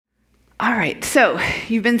All right, so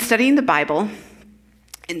you've been studying the Bible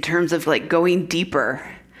in terms of like going deeper,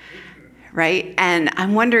 right? And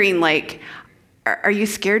I'm wondering, like, are you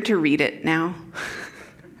scared to read it now?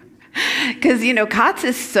 Because, Kotz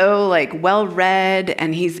is so like well-read,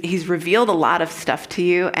 and he's revealed a lot of stuff to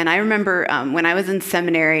you. And I remember when I was in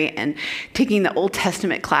seminary and taking the Old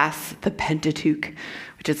Testament class, the Pentateuch,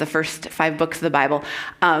 which is the first 5 books of the Bible,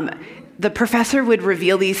 the professor would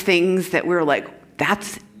reveal these things that we were like,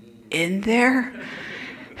 that's in there?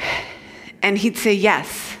 And he'd say,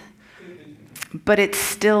 yes, but it's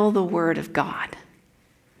still the Word of God.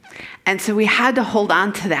 And so we had to hold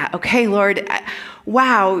on to that. Okay, Lord,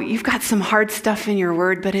 wow, you've got some hard stuff in your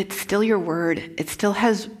Word, but it's still your Word. It still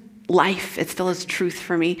has life. It still has truth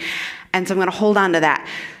for me. And so I'm going to hold on to that.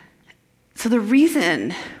 So the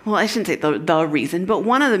reason, well, I shouldn't say the reason, but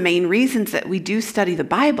one of the main reasons that we do study the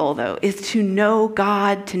Bible, though, is to know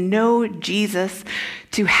God, to know Jesus,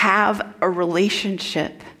 to have a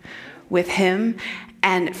relationship with him,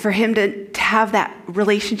 and for him to have that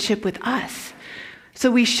relationship with us. So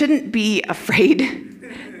we shouldn't be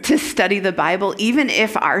afraid to study the Bible, even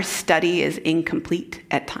if our study is incomplete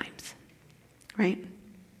at times, right?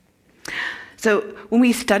 So when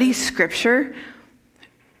we study Scripture,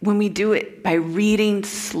 when we do it by reading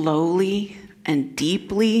slowly and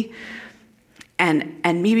deeply, and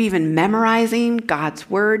maybe even memorizing God's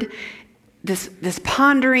Word, this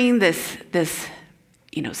pondering, this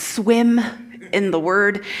swim in the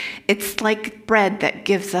Word, it's like bread that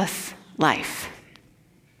gives us life.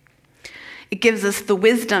 It gives us the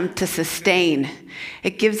wisdom to sustain.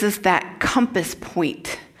 It gives us that compass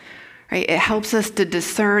point, right? It helps us to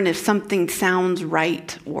discern if something sounds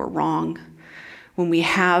right or wrong when we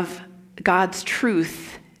have God's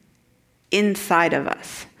truth inside of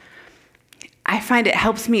us. I find it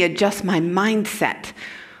helps me adjust my mindset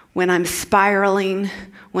when I'm spiraling,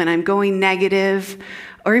 when I'm going negative,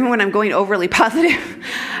 or even when I'm going overly positive.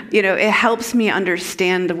 It helps me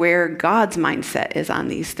understand where God's mindset is on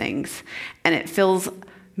these things. And it fills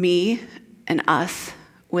me and us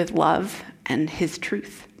with love and his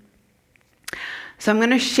truth. So I'm going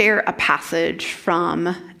to share a passage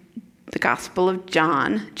from the Gospel of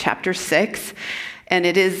John, chapter 6. And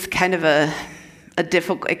it is kind of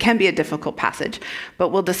it can be a difficult passage, but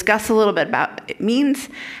we'll discuss a little bit about what it means.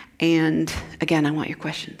 And again, I want your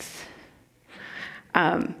questions.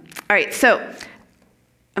 All right, so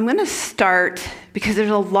I'm going to start because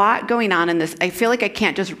there's a lot going on in this. I feel like I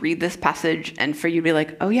can't just read this passage and for you to be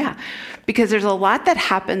like, oh yeah, because there's a lot that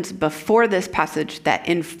happens before this passage that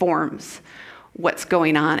informs what's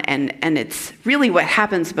going on. And it's really what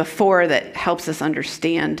happens before that helps us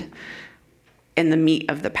understand in the meat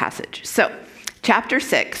of the passage. So chapter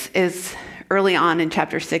 6 is, early on in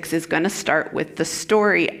chapter 6 is going to start with the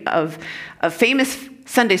story of a famous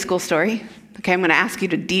Sunday school story. Okay, I'm going to ask you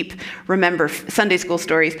to remember Sunday school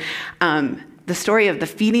stories. The story of the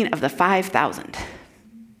feeding of the 5,000. Give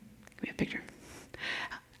me a picture.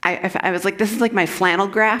 I was like, this is like my flannel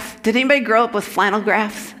graph. Did anybody grow up with flannel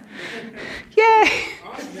graphs? Yay!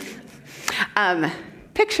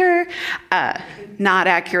 Picture, not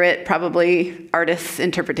accurate, probably artist's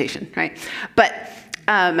interpretation, right? But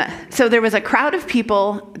so there was a crowd of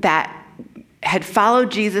people that had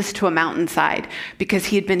followed Jesus to a mountainside because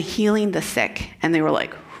he had been healing the sick. And they were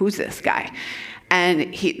like, who's this guy?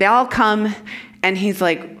 And they all come, and he's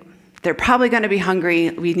like, they're probably going to be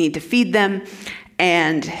hungry. We need to feed them.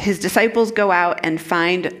 And his disciples go out and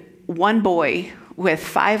find one boy with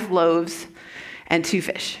 5 loaves and 2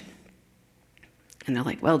 fish. And they're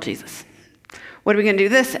like, well, Jesus, what are we going to do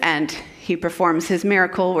this? And he performs his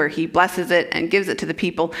miracle where he blesses it and gives it to the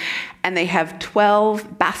people. And they have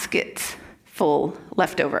 12 baskets full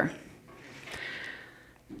left over.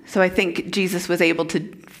 So I think Jesus was able to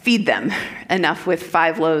feed them enough with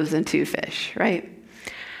 5 loaves and 2 fish, right?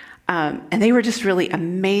 And they were just really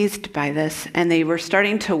amazed by this. And they were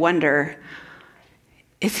starting to wonder,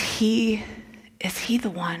 is he the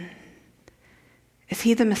one? Is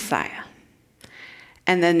he the Messiah?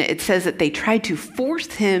 And then it says that they tried to force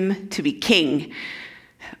him to be king.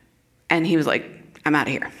 And he was like, I'm out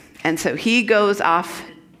of here. And so he goes off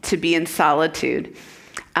to be in solitude.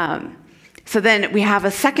 So then we have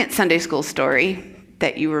a second Sunday school story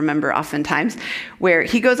that you remember oftentimes, where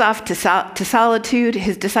he goes off to solitude.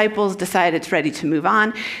 His disciples decide it's ready to move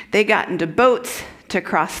on. They got into boats to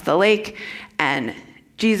cross the lake, and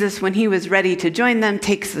Jesus, when he was ready to join them,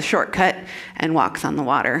 takes the shortcut and walks on the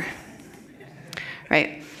water,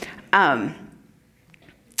 right?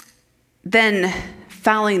 Then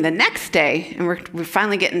following the next day, and we're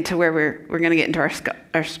finally getting to where we're going to get into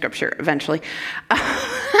our scripture eventually.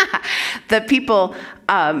 the people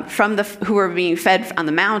who were being fed on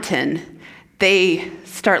the mountain, they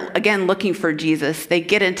start again looking for Jesus. They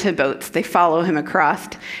get into boats, they follow him across,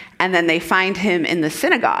 and then they find him in the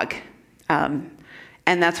synagogue.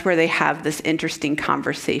 And that's where they have this interesting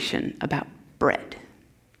conversation about bread.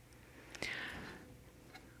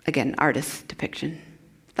 Again, artist's depiction.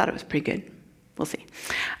 Thought it was pretty good. We'll see.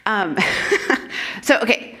 So,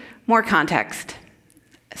 okay, more context.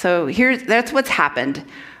 So that's what's happened.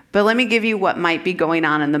 But let me give you what might be going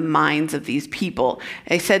on in the minds of these people.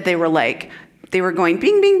 I said they were going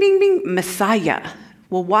bing, bing, bing, bing, Messiah.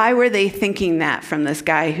 Well, why were they thinking that from this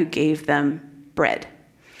guy who gave them bread?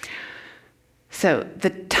 So the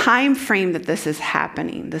time frame that this is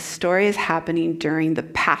happening, the story is happening during the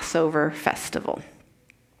Passover festival.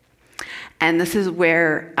 And this is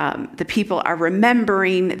where the people are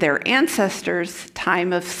remembering their ancestors'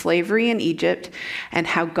 time of slavery in Egypt and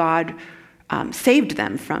how God saved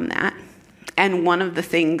them from that. And one of the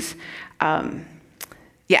things, that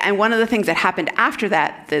happened after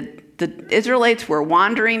that, the Israelites were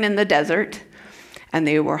wandering in the desert and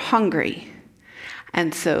they were hungry.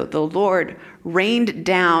 And so the Lord rained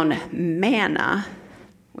down manna,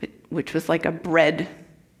 which was like a bread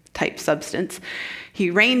type substance. He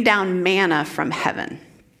rained down manna from heaven.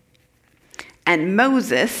 And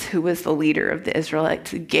Moses, who was the leader of the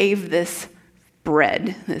Israelites, gave this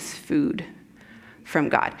bread, this food from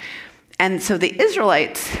God. And so the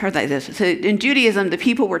Israelites, so in Judaism, the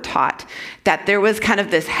people were taught that there was kind of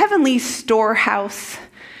this heavenly storehouse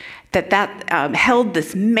that held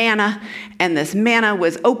this manna, and this manna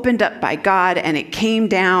was opened up by God, and it came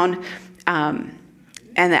down, and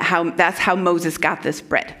that's how Moses got this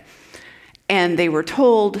bread. And they were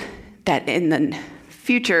told that in the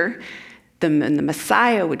future, when the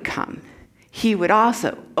Messiah would come, he would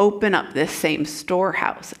also open up this same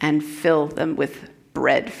storehouse and fill them with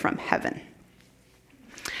bread from heaven.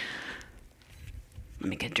 Let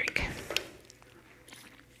me get a drink.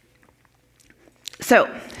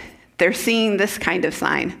 So they're seeing this kind of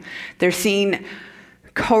sign. They're seeing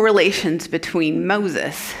correlations between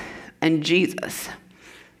Moses and Jesus.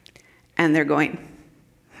 And they're going,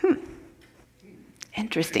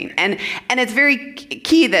 interesting. And it's very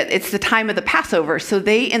key that it's the time of the Passover. So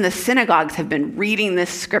they in the synagogues have been reading this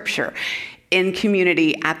scripture in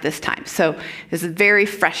community at this time. So this is very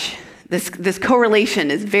fresh. This correlation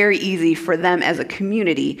is very easy for them as a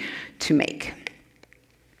community to make.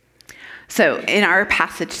 So in our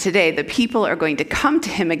passage today, the people are going to come to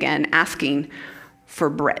him again asking for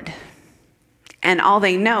bread. And all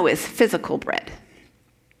they know is physical bread.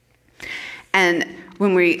 And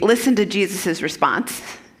when we listen to Jesus' response,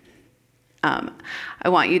 I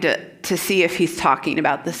want you to see if he's talking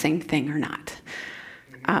about the same thing or not.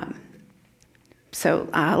 So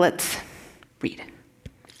let's read.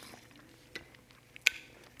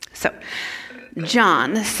 So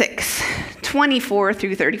John 6:24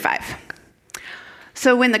 through 35.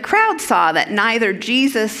 So when the crowd saw that neither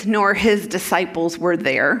Jesus nor his disciples were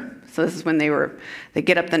there, so this is when they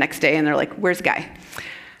get up the next day and they're like, where's the guy?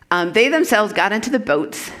 They themselves got into the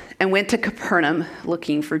boats and went to Capernaum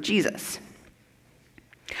looking for Jesus.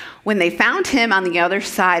 When they found him on the other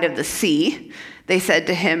side of the sea, they said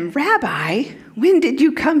to him, Rabbi, when did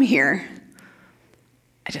you come here?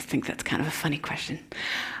 I just think that's kind of a funny question.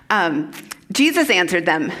 Jesus answered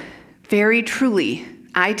them, very truly,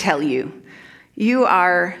 I tell you, you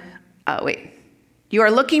are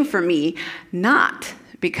looking for me, not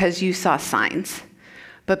because you saw signs,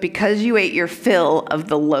 but because you ate your fill of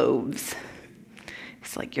the loaves.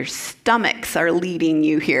 It's like your stomachs are leading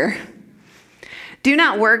you here. Do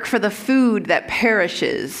not work for the food that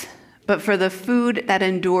perishes, but for the food that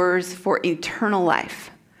endures for eternal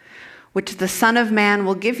life, which the Son of Man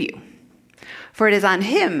will give you. For it is on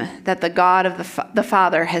him that the God of the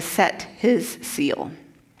Father has set his seal.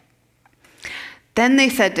 Then they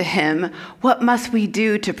said to him, what must we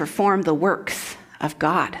do to perform the works of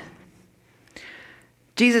God?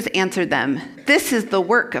 Jesus answered them, this is the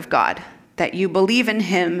work of God, that you believe in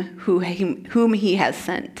him whom he has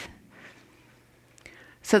sent.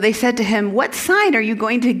 So they said to him, what sign are you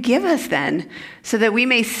going to give us then, so that we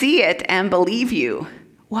may see it and believe you?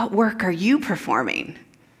 What work are you performing?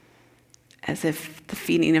 As if the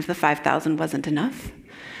feeding of the 5,000 wasn't enough.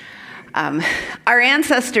 Our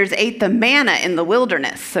ancestors ate the manna in the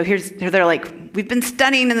wilderness. So they're like, we've been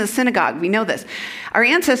studying in the synagogue. We know this. Our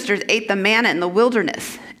ancestors ate the manna in the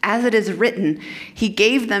wilderness. As it is written, he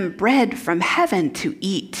gave them bread from heaven to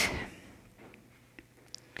eat.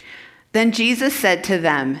 Then Jesus said to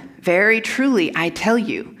them, very truly, I tell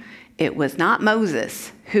you, it was not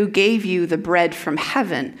Moses who gave you the bread from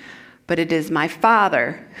heaven, but it is my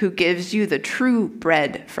Father who gives you the true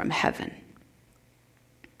bread from heaven.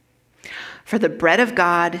 For the bread of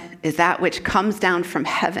God is that which comes down from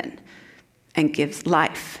heaven and gives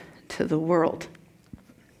life to the world.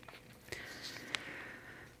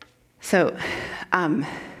 So, you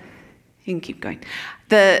can keep going.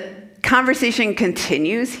 The conversation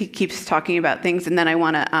continues. He keeps talking about things, and then I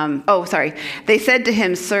want to, They said to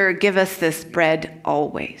him, "Sir, give us this bread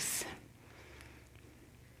always."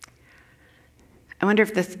 I wonder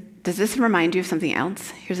if does this remind you of something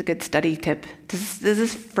else? Here's a good study tip. Does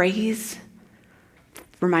this phrase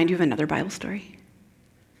remind you of another Bible story?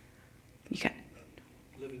 You got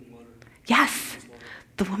living water. Yes,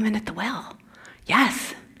 the woman at the well.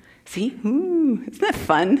 Yes. See? Ooh, isn't that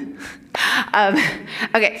fun?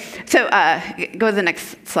 Okay, so go to the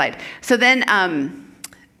next slide. So then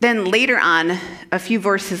later on, a few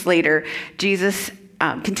verses later, Jesus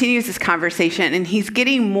continues this conversation, and he's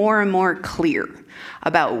getting more and more clear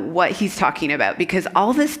about what he's talking about, because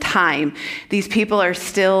all this time, these people are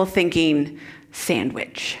still thinking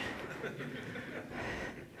sandwich.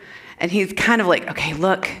 And he's kind of like, okay,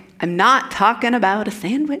 look, I'm not talking about a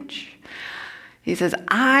sandwich. He says,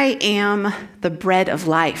 I am the bread of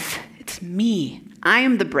life. It's me. I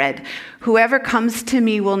am the bread. Whoever comes to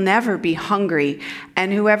me will never be hungry,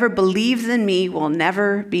 and whoever believes in me will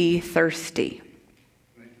never be thirsty.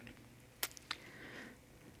 Is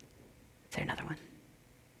there another one?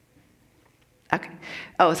 Okay.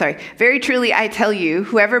 Oh, sorry. Very truly, I tell you,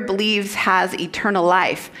 whoever believes has eternal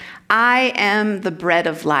life. I am the bread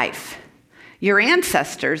of life. Your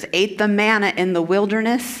ancestors ate the manna in the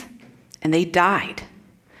wilderness, and they died.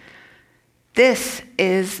 This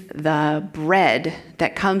is the bread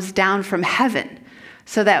that comes down from heaven,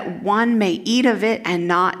 so that one may eat of it and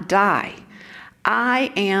not die.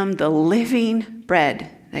 I am the living bread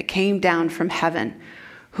that came down from heaven.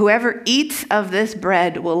 Whoever eats of this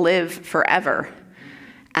bread will live forever.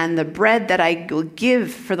 And the bread that I will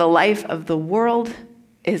give for the life of the world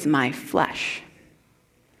is my flesh.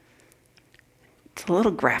 It's a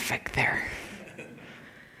little graphic there.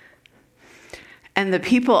 And the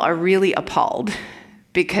people are really appalled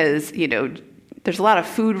because, there's a lot of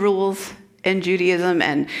food rules in Judaism,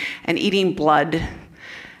 and eating blood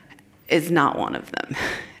is not one of them.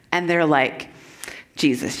 And they're like,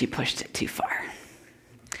 Jesus, you pushed it too far.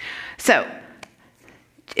 So,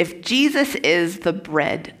 if Jesus is the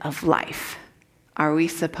bread of life, are we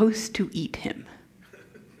supposed to eat him?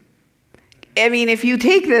 I mean, if you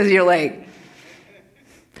take this, you're like,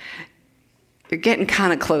 you're getting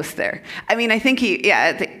kind of close there. I mean, I think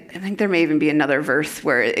I think there may even be another verse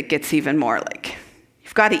where it gets even more like,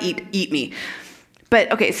 you've got to eat me.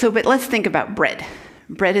 But let's think about bread.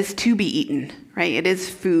 Bread is to be eaten, right? It is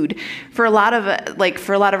food. For a lot of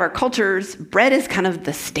our cultures, bread is kind of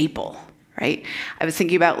the staple, right? I was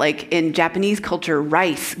thinking about in Japanese culture,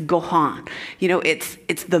 rice, gohan.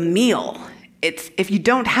 It's the meal. It's if you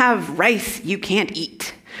don't have rice, you can't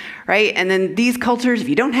eat. Right? And then these cultures, if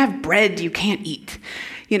you don't have bread, you can't eat.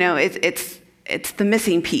 It's the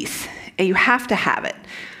missing piece. And you have to have it.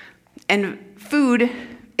 And food,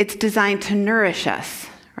 it's designed to nourish us,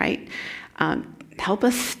 right? Help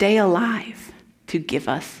us stay alive, to give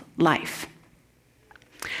us life.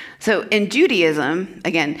 So in Judaism,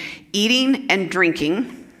 again, eating and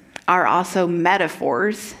drinking are also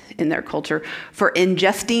metaphors in their culture for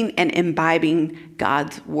ingesting and imbibing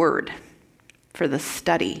God's word, for the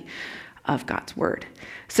study of God's word.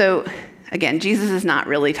 So again, Jesus is not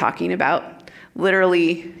really talking about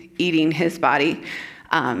literally eating his body.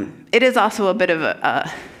 It is also a bit of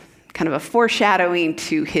a kind of a foreshadowing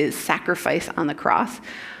to his sacrifice on the cross.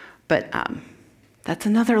 But that's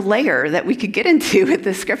another layer that we could get into with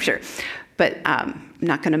this scripture. But I'm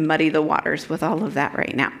not going to muddy the waters with all of that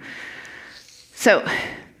right now. So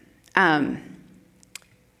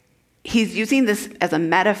he's using this as a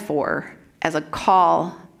metaphor, as a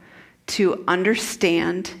call to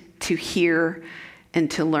understand, to hear, and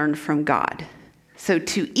to learn from God. So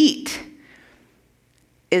to eat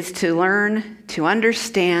is to learn, to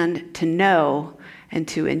understand, to know, and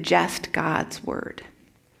to ingest God's word.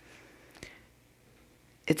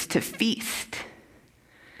 It's to feast.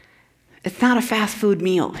 It's not a fast food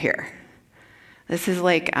meal here. This is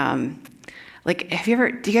do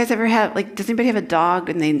you guys ever have, does anybody have a dog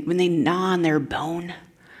when they gnaw on their bone?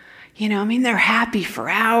 They're happy for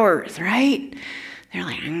hours, right? They're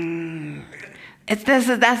like,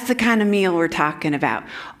 That's the kind of meal we're talking about.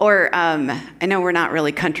 Or I know we're not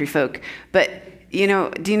really country folk, but do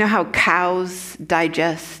you know how cows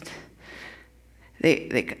digest?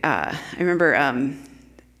 I remember.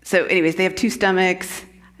 So, anyways, they have two stomachs.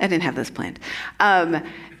 I didn't have this planned.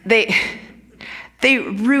 they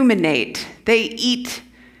ruminate. They eat,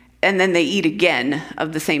 and then they eat again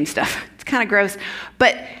of the same stuff. It's kind of gross,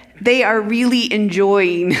 but they are really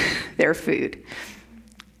enjoying their food.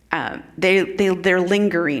 They're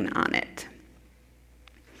lingering on it.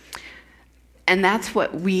 And that's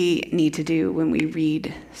what we need to do when we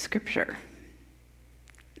read Scripture.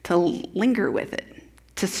 To linger with it,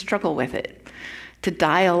 to struggle with it, to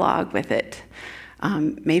dialogue with it.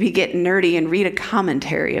 Maybe get nerdy and read a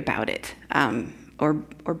commentary about it. Or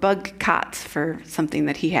bug Kotz for something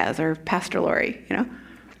that he has, or Pastor Lori,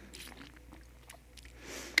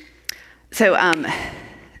 So I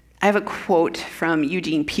have a quote from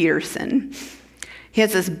Eugene Peterson. He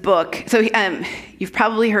has this book. So you've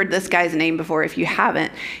probably heard this guy's name before. If you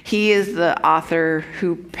haven't, he is the author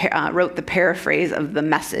who wrote the paraphrase of The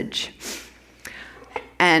Message.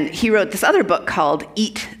 And he wrote this other book called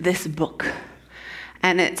Eat This Book.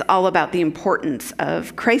 And it's all about the importance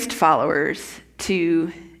of Christ followers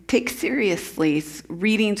to take seriously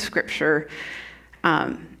reading Scripture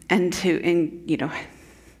and to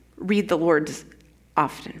read the Lord's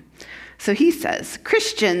often. So he says,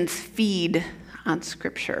 Christians feed on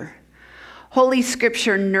Scripture. Holy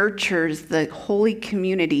Scripture nurtures the holy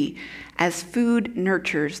community as food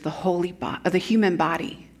nurtures the human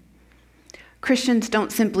body. Christians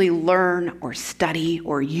don't simply learn or study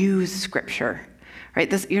or use Scripture,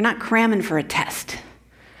 right? You're not cramming for a test,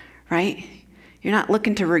 right? You're not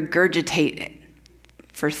looking to regurgitate it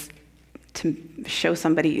to show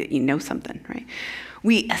somebody that you know something, right?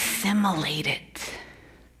 We assimilate it.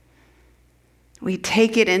 We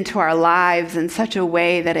take it into our lives in such a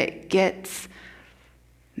way that it gets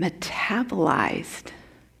metabolized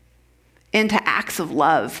into acts of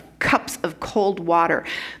love, cups of cold water,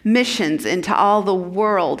 missions into all the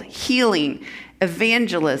world, healing,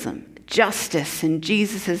 evangelism, justice in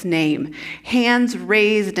Jesus' name, hands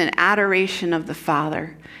raised in adoration of the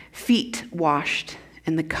Father, feet washed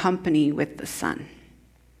in the company with the Son.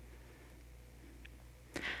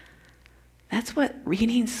 That's what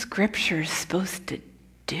reading Scripture is supposed to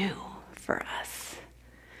do for us.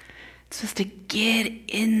 It's supposed to get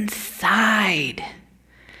inside.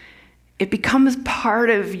 It becomes part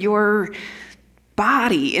of your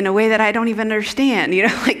body in a way that I don't even understand.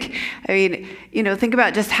 Think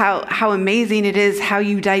about just how amazing it is how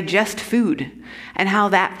you digest food and how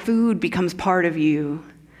that food becomes part of you.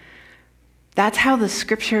 That's how the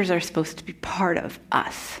Scriptures are supposed to be part of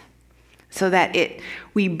us. So that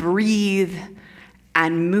we breathe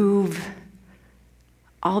and move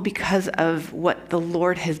all because of what the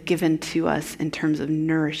Lord has given to us in terms of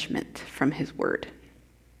nourishment from His Word.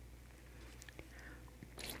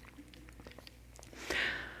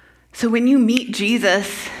 So when you meet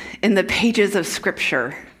Jesus in the pages of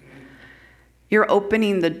Scripture, you're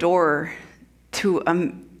opening the door to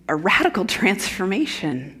a radical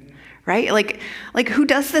transformation, right? Like who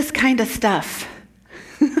does this kind of stuff?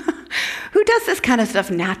 Who does this kind of stuff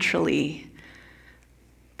naturally?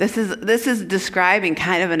 This is describing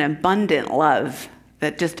kind of an abundant love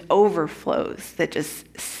that just overflows, that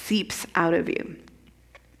just seeps out of you.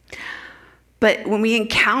 But when we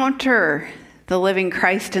encounter the living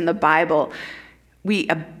Christ in the Bible, we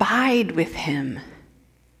abide with Him.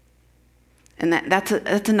 And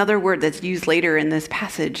that's another word that's used later in this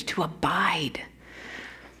passage, to abide.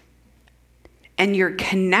 And your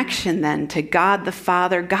connection then to God the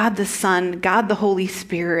Father, God the Son, God the Holy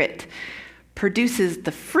Spirit produces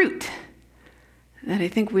the fruit that I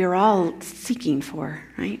think we are all seeking for,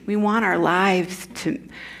 right? We want our lives to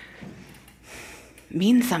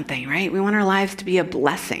mean something, right? We want our lives to be a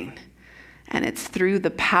blessing. And it's through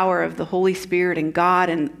the power of the Holy Spirit and God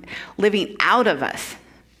and living out of us.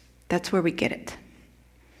 That's where we get it.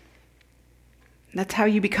 That's how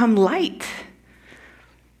you become light.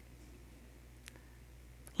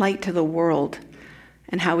 Light to the world,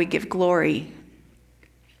 and how we give glory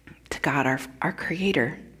to God, our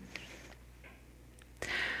Creator.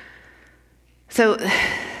 So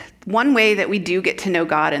one way that we do get to know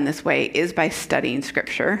God in this way is by studying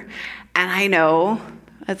Scripture. And I know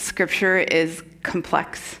that Scripture is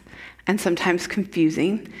complex and sometimes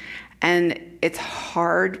confusing, and it's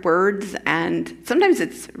hard words, and sometimes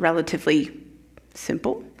it's relatively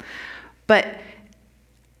simple. But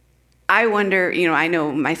I wonder, I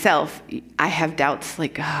know myself, I have doubts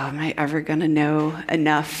like, am I ever going to know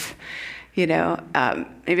enough?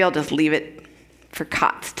 Maybe I'll just leave it for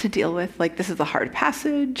Kotz to deal with. Like, this is a hard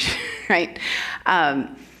passage, right?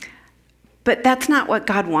 But that's not what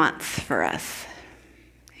God wants for us.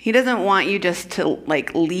 He doesn't want you just to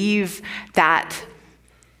leave that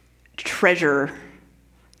treasure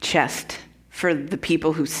chest for the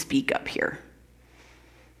people who speak up here.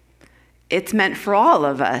 it's meant for all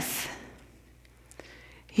of us.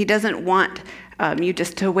 He doesn't want you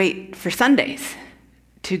just to wait for Sundays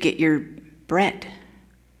to get your bread.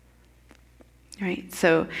 Right?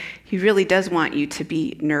 So he really does want you to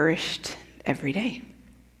be nourished every day.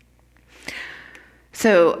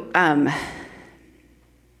 So,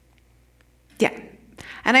 yeah.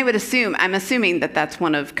 And I'm assuming that that's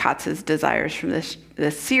one of Katz's desires from this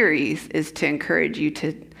series, is to encourage you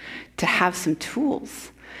to have some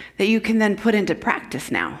tools that you can then put into practice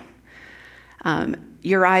now.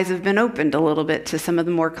 Your eyes have been opened a little bit to some of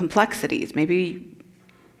the more complexities. Maybe,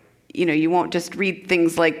 you won't just read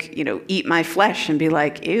things like, eat my flesh and be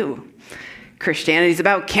like, ew, Christianity's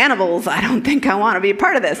about cannibals. I don't think I want to be a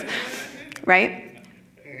part of this, right?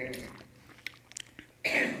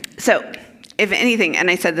 So, if anything, and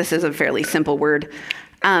I said this is a fairly simple word,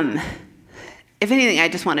 if anything, I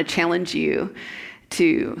just want to challenge you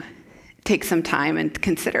to take some time and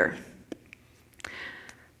consider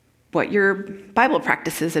what your Bible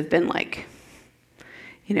practices have been like.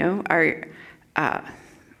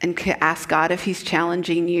 And ask God if he's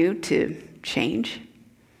challenging you to change.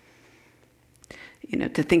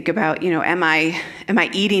 To think about, am I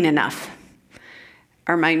eating enough?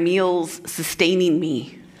 Are my meals sustaining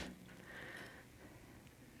me?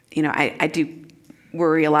 I do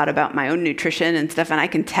worry a lot about my own nutrition and stuff, and I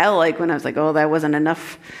can tell, when I was like, oh, that wasn't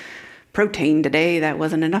enough protein today, that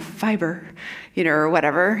wasn't enough fiber, or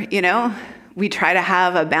whatever, We try to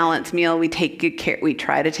have a balanced meal. We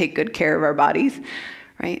try to take good care of our bodies,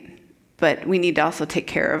 right? But we need to also take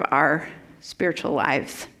care of our spiritual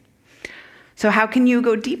lives. So how can you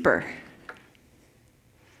go deeper?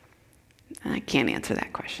 And I can't answer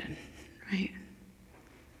that question, right?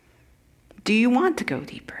 Do you want to go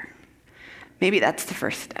deeper? Maybe that's the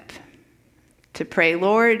first step. To pray,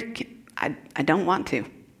 Lord, I don't want to.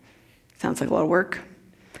 Sounds like a lot of work.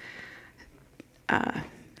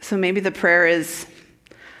 So maybe the prayer is,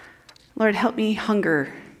 Lord, help me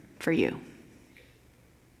hunger for you.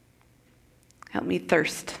 Help me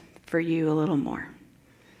thirst for you a little more.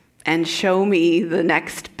 And show me the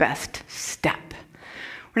next best step.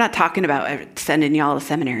 We're not talking about sending y'all to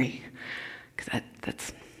seminary, because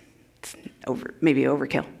that's maybe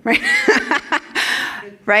overkill, right?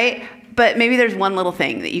 Right? But maybe there's one little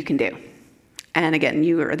thing that you can do. And again,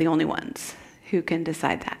 you are the only ones who can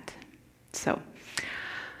decide that. So,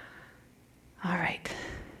 all right.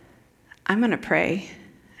 I'm going to pray,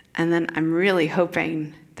 and then I'm really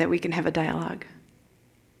hoping that we can have a dialogue.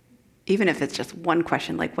 Even if it's just one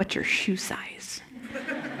question, like, what's your shoe size?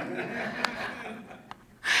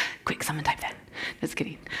 Quick, someone type that. Just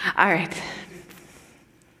kidding. All right.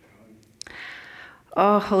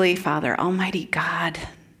 Oh, Holy Father, Almighty God,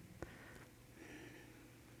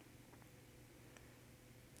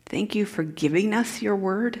 thank you for giving us your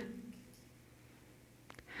word.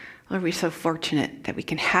 Lord, we're so fortunate that we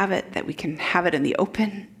can have it in the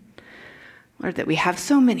open. Lord, that we have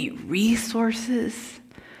so many resources,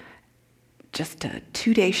 just a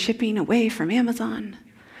 2-day shipping away from Amazon.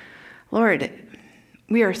 Lord,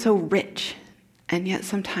 we are so rich, and yet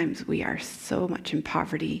sometimes we are so much in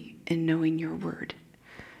poverty in knowing your word.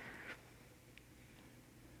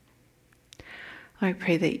 Lord, I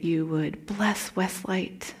pray that you would bless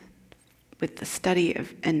Westlight with the study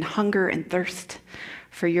of and hunger and thirst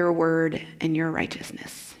for your word and your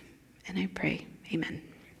righteousness. And I pray, amen.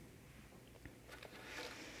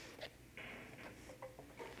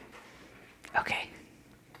 Okay.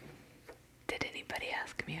 Did anybody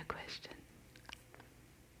ask me a question?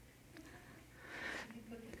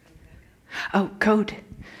 Oh, code.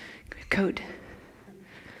 Code.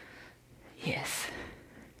 Yes.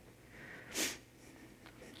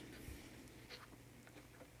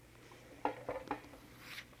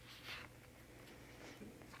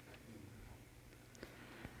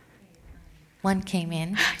 One came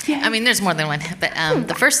in. Yeah. I mean, there's more than one, but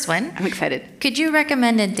the first one. I'm excited. Could you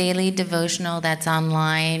recommend a daily devotional that's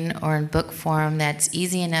online or in book form that's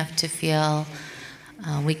easy enough to feel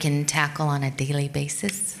we can tackle on a daily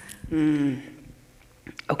basis?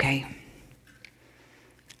 Okay.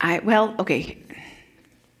 Okay.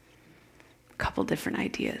 A couple different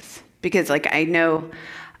ideas. Because, I know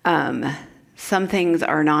some things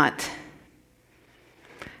are not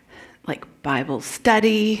like Bible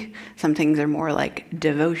study. Some things are more like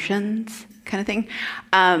devotions kind of thing.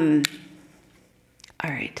 All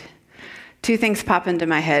right. 2 things pop into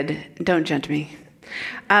my head. Don't judge me.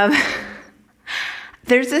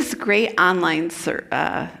 There's this great online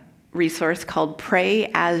resource called Pray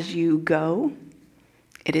As You Go.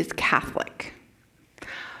 It is Catholic.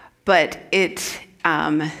 But it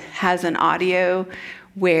has an audio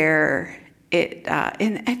where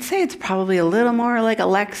And I'd say it's probably a little more like a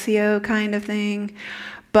Lectio kind of thing,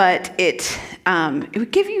 but it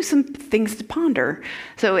would give you some things to ponder.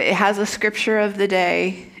 So it has a scripture of the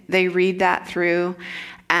day. They read that through,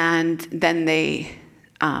 and then they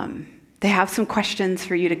have some questions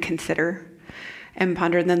for you to consider and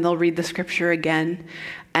ponder. And then they'll read the scripture again,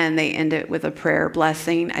 and they end it with a prayer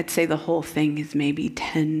blessing. I'd say the whole thing is maybe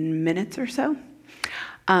 10 minutes or so.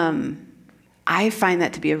 I find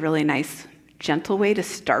that to be a really nice, gentle way to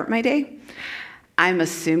start my day. I'm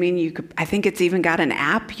assuming I think it's even got an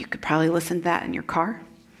app. You could probably listen to that in your car.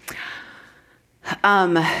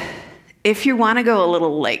 If you want to go a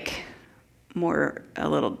little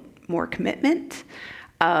more commitment,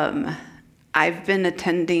 I've been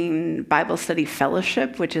attending Bible Study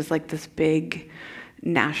Fellowship, which is like this big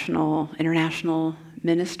international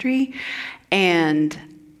ministry. And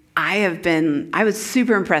I was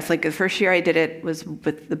super impressed. Like the first year I did it was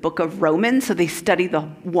with the book of Romans. So they study the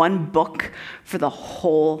one book for the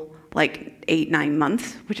whole 8-9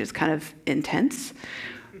 months, which is kind of intense.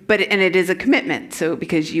 And it is a commitment. So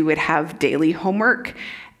because you would have daily homework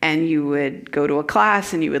and you would go to a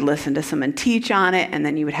class and you would listen to someone teach on it. And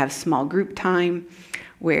then you would have small group time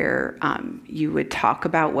where you would talk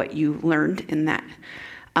about what you learned in that.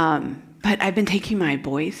 But I've been taking my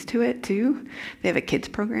boys to it too. They have a kids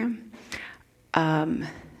program. And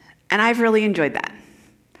I've really enjoyed that.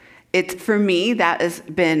 For me, that has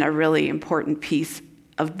been a really important piece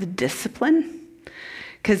of the discipline.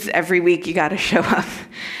 Because every week you got to show up.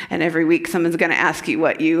 And every week someone's going to ask you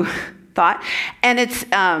what you thought. And it's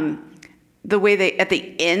the way at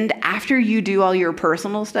the end, after you do all your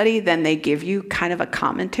personal study, then they give you kind of a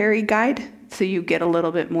commentary guide. So you get a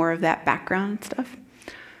little bit more of that background stuff.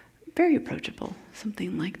 Very approachable,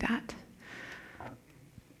 something like that.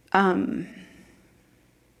 I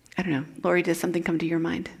don't know. Lori, does something come to your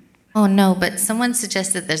mind? Oh, no, but someone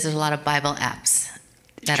suggested there's a lot of Bible apps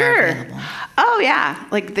that are available. Oh, yeah.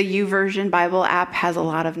 Like the YouVersion Bible app has a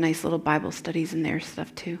lot of nice little Bible studies in there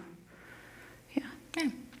stuff, too. Yeah.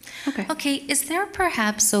 Okay, is there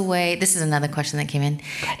perhaps a way, this is another question that came in,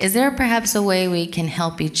 is there perhaps a way we can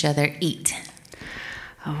help each other eat?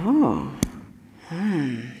 Oh,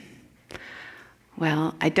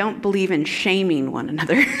 Well, I don't believe in shaming one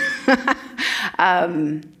another.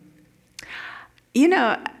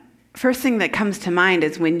 First thing that comes to mind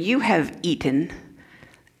is when you have eaten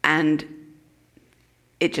and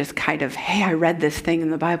it just kind of, hey, I read this thing in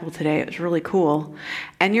the Bible today. It was really cool.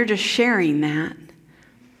 And you're just sharing that.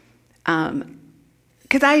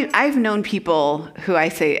 Because I've known people who I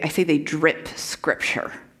say they drip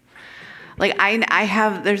scripture. Like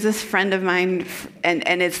there's this friend of mine,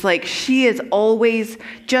 and it's like she is always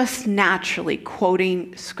just naturally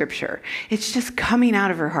quoting scripture. It's just coming out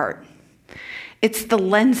of her heart. It's the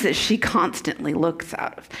lens that she constantly looks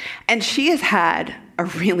out of. And she has had a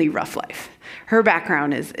really rough life. Her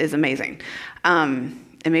background is amazing. And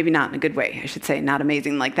maybe not in a good way, I should say, not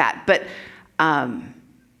amazing like that. But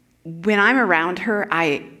when I'm around her,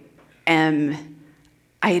 I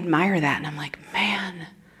admire that. And I'm like, man,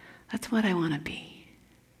 that's what I want to be.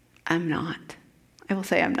 I'm not. I will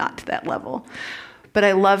say I'm not to that level. But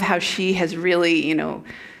I love how she has really,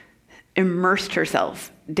 immersed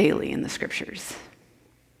herself daily in the scriptures.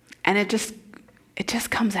 And it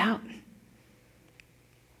just comes out.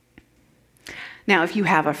 Now, if you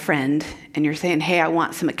have a friend and you're saying, hey, I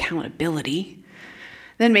want some accountability,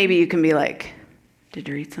 then maybe you can be like, did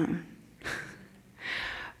you read something?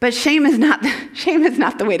 But shame is not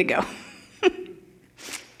the way to go.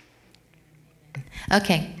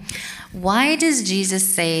 Okay. Why does Jesus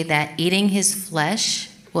say that eating his flesh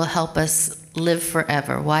will help us live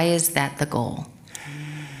forever? Why is that the goal?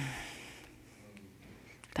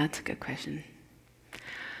 That's a good question.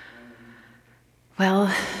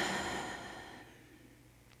 Well,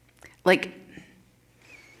 and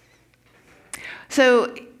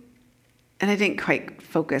I didn't quite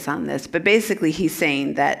focus on this, but basically he's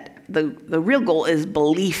saying that the real goal is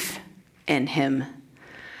belief in him.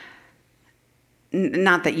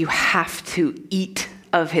 Not that you have to eat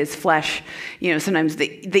of his flesh. Sometimes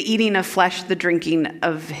the eating of flesh, the drinking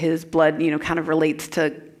of his blood, kind of relates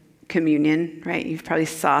to communion, right? You've probably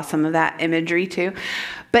saw some of that imagery too.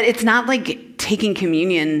 But it's not like taking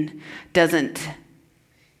communion doesn't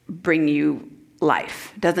bring you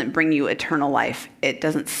life, doesn't bring you eternal life. It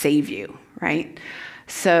doesn't save you, right?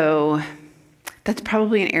 So that's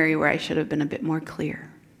probably an area where I should have been a bit more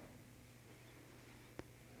clear.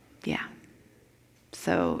 Yeah.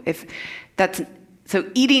 So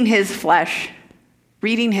eating his flesh,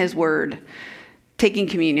 reading his word, taking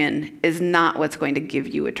communion is not what's going to give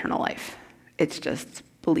you eternal life. It's just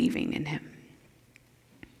believing in him.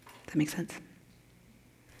 that make sense?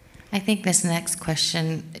 I think this next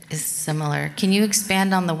question is similar. Can you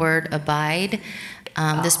expand on the word abide?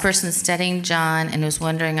 This person's studying John and was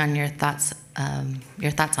wondering on your thoughts on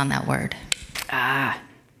that word. I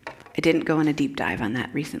didn't go in a deep dive on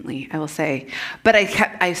that recently, I will say, but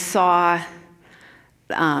I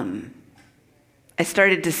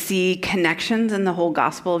started to see connections in the whole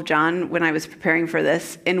Gospel of John when I was preparing for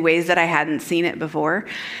this in ways that I hadn't seen it before.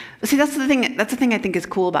 See, that's the thing I think is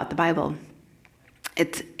cool about the Bible.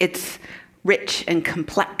 It's rich and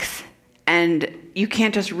complex, and you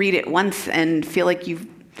can't just read it once and feel like you've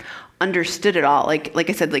understood it all. Like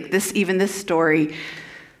I said, like this story,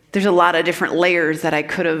 there's a lot of different layers that I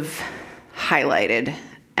could have highlighted,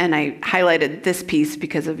 and I highlighted this piece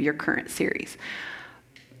because of your current series.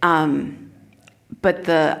 But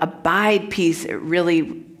the abide piece, it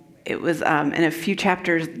was in a few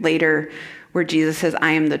chapters later where Jesus says,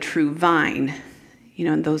 I am the true vine,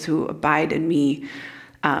 and those who abide in me.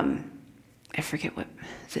 I forget what,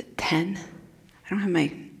 is it 10? I don't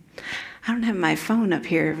have my phone up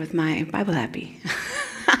here with my Bible happy.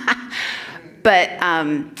 But,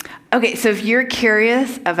 okay, so if you're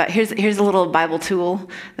curious about, here's a little Bible tool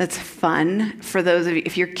that's fun for those of you,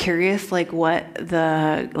 if you're curious, like what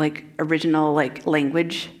the original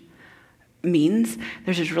language means,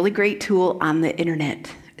 there's this really great tool on the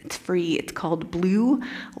internet. It's free. It's called Blue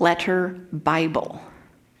Letter Bible.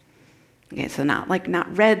 Okay, so not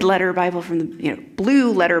red letter Bible from the,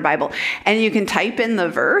 Blue Letter Bible. And you can type in the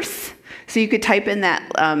verse. So you could type in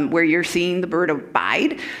that where you're seeing the word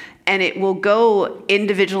abide, and it will go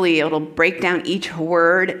individually. It'll break down each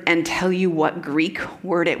word and tell you what Greek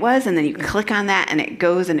word it was. And then you click on that and it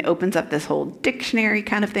goes and opens up this whole dictionary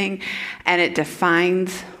kind of thing. And it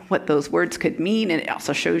defines what those words could mean. And it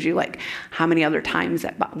also shows you how many other times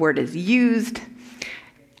that word is used.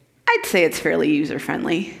 I'd say it's fairly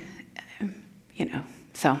user-friendly.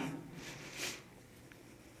 So.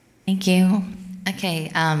 Thank you.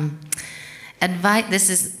 Okay.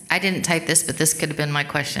 Advice. I didn't type this, but this could have been my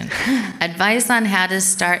question. Advice on how to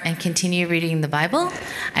start and continue reading the Bible.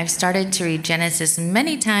 I've started to read Genesis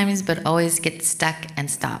many times, but always get stuck and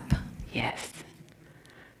stop. Yes.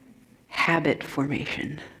 Habit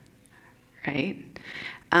formation, right?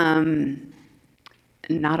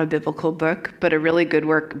 Not a biblical book, but a really good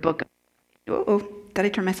book. Oh, did I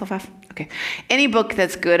turn myself off? Okay. Any book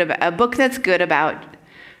that's good about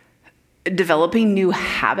developing new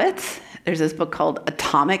habits. There's this book called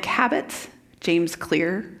Atomic Habits, James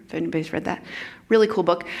Clear, if anybody's read that. Really cool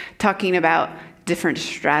book talking about different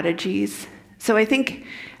strategies. So I think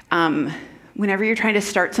whenever you're trying to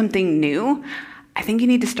start something new, I think you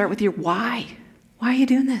need to start with your why. Why are you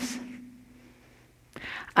doing this?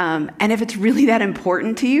 And if it's really that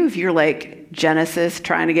important to you, if you're like Genesis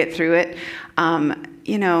trying to get through it,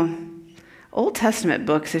 Old Testament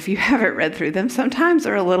books, if you haven't read through them, sometimes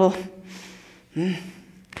are a little,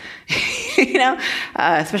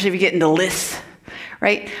 especially if you get into lists,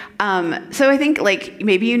 right? So I think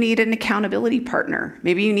maybe you need an accountability partner.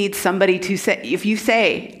 Maybe you need somebody to say, if you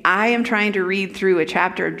say, I am trying to read through a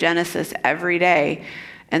chapter of Genesis every day,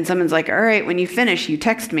 and someone's like, all right, when you finish, you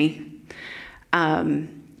text me.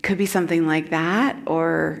 Could be something like that,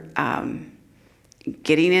 or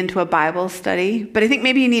getting into a Bible study. But I think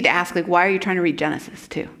maybe you need to ask, why are you trying to read Genesis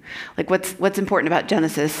too? What's important about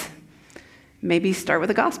Genesis? Maybe start with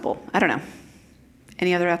the gospel. I don't know.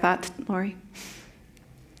 Any other thoughts, Lori?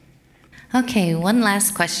 Okay, one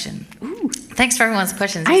last question. Ooh. Thanks for everyone's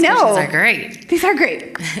questions. These questions are great. These are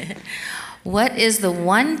great. What is the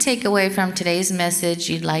one takeaway from today's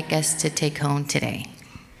message you'd like us to take home today?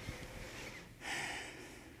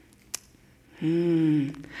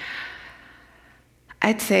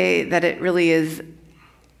 I'd say that it really is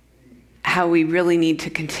how we really need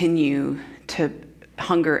to continue to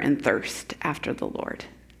hunger and thirst after the Lord,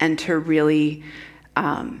 and to really,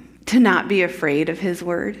 to not be afraid of his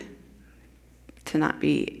word, to not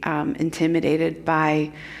be intimidated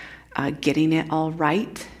by getting it all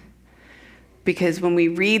right. Because when we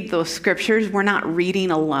read those scriptures, we're not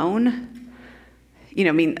reading alone. You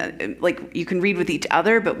can read with each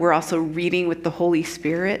other, but we're also reading with the Holy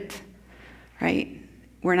Spirit, right?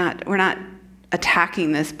 We're not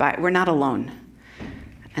attacking this we're not alone.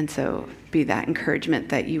 And so be that encouragement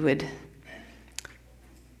that you would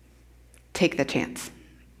take the chance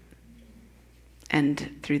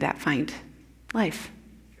and through that find life.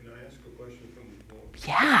 Can I ask a question from the floor?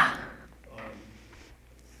 Yeah.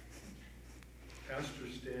 Pastor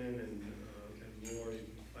Stan and Lori,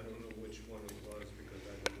 I don't know which one it was because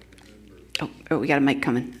I don't remember. Oh, we got a mic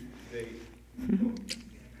coming.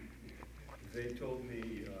 They told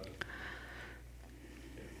me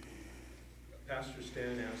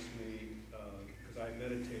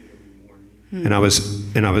every morning.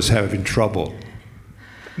 And I was having trouble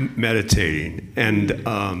meditating and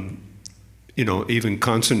even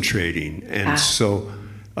concentrating. And so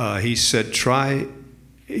he said,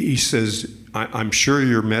 he says, I'm sure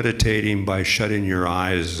you're meditating by shutting your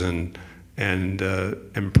eyes and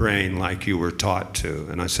praying like you were taught to.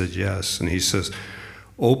 And I said, yes. And he says,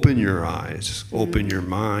 open your eyes, open your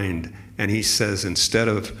mind. And he says, instead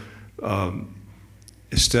of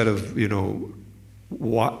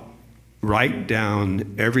write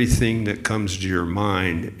down everything that comes to your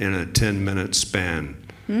mind in a 10-minute span.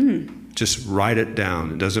 Just write it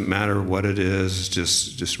down. It doesn't matter what it is,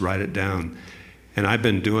 just write it down. And I've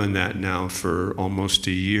been doing that now for almost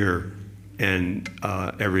a year, and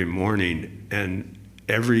every morning, and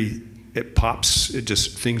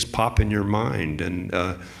things pop in your mind, and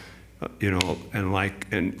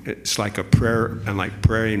and it's like a prayer, and like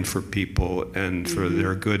praying for people and for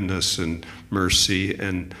their goodness and mercy.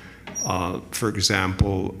 And for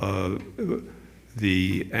example,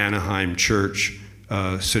 the Anaheim church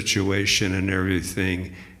situation and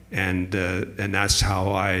everything, and that's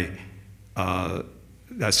how I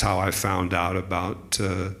found out about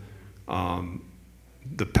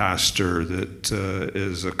the pastor that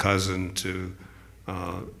is a cousin to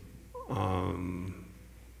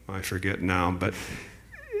I forget now, but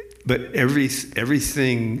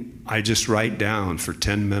everything I just write down for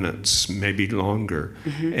 10 minutes, maybe longer,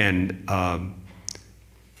 and and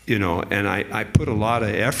I put a lot of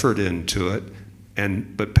effort into it.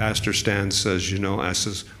 But Pastor Stan says, I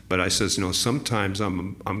says, sometimes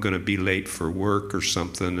I'm going to be late for work or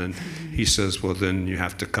something, and he says, well, then you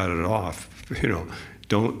have to cut it off.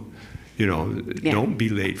 Don't be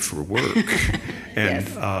late for work. And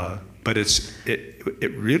Yes. But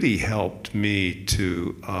it really helped me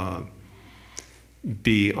to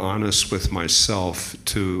be honest with myself,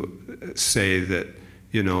 to say that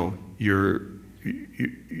you're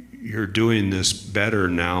doing this better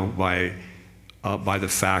now by the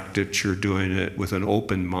fact that you're doing it with an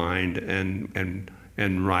open mind and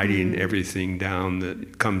writing everything down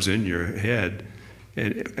that comes in your head,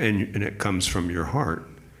 and it comes from your heart.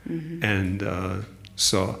 And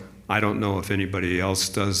so I don't know if anybody else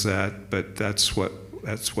does that, but that's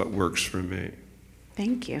what works for me.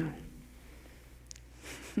 Thank you.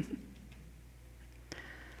 All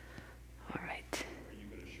right. Are you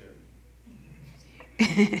going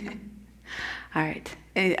to share? All right.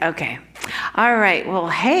 Okay. All right. Well,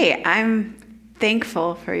 hey, I'm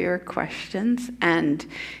thankful for your questions. And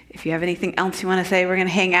if you have anything else you want to say, we're going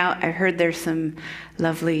to hang out. I heard there's some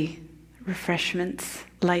lovely refreshments,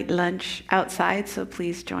 light lunch outside, so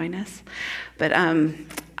please join us. But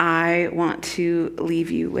I want to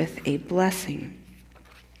leave you with a blessing.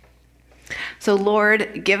 So,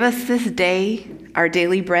 Lord, give us this day our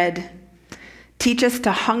daily bread. Teach us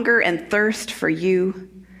to hunger and thirst for you.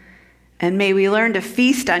 And may we learn to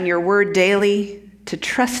feast on your word daily, to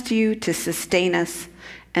trust you, to sustain us,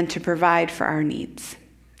 and to provide for our needs.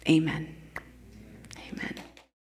 Amen. Amen.